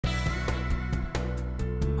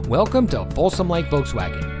Welcome to Folsom Lake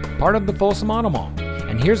Volkswagen, part of the Folsom Auto Mall.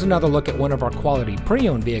 And here's another look at one of our quality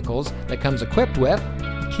pre-owned vehicles that comes equipped with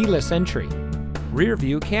keyless entry, rear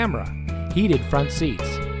view camera, heated front seats,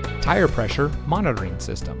 tire pressure monitoring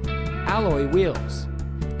system, alloy wheels,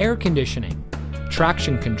 air conditioning,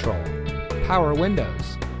 traction control, power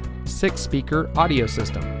windows, 6-speaker audio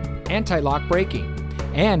system, anti-lock braking,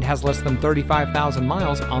 and has less than 35,000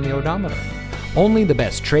 miles on the odometer. Only the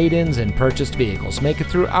best trade-ins and purchased vehicles make it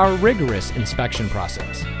through our rigorous inspection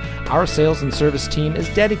process. Our sales and service team is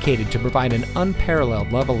dedicated to provide an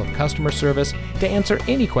unparalleled level of customer service to answer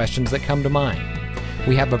any questions that come to mind.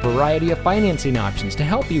 We have a variety of financing options to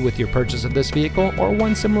help you with your purchase of this vehicle or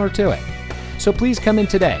one similar to it. So please come in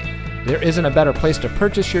today. There isn't a better place to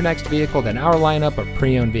purchase your next vehicle than our lineup of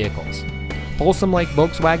pre-owned vehicles. Folsom Lake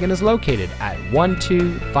Volkswagen is located at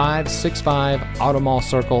 12565 Auto Mall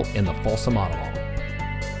Circle in the Folsom Auto Mall.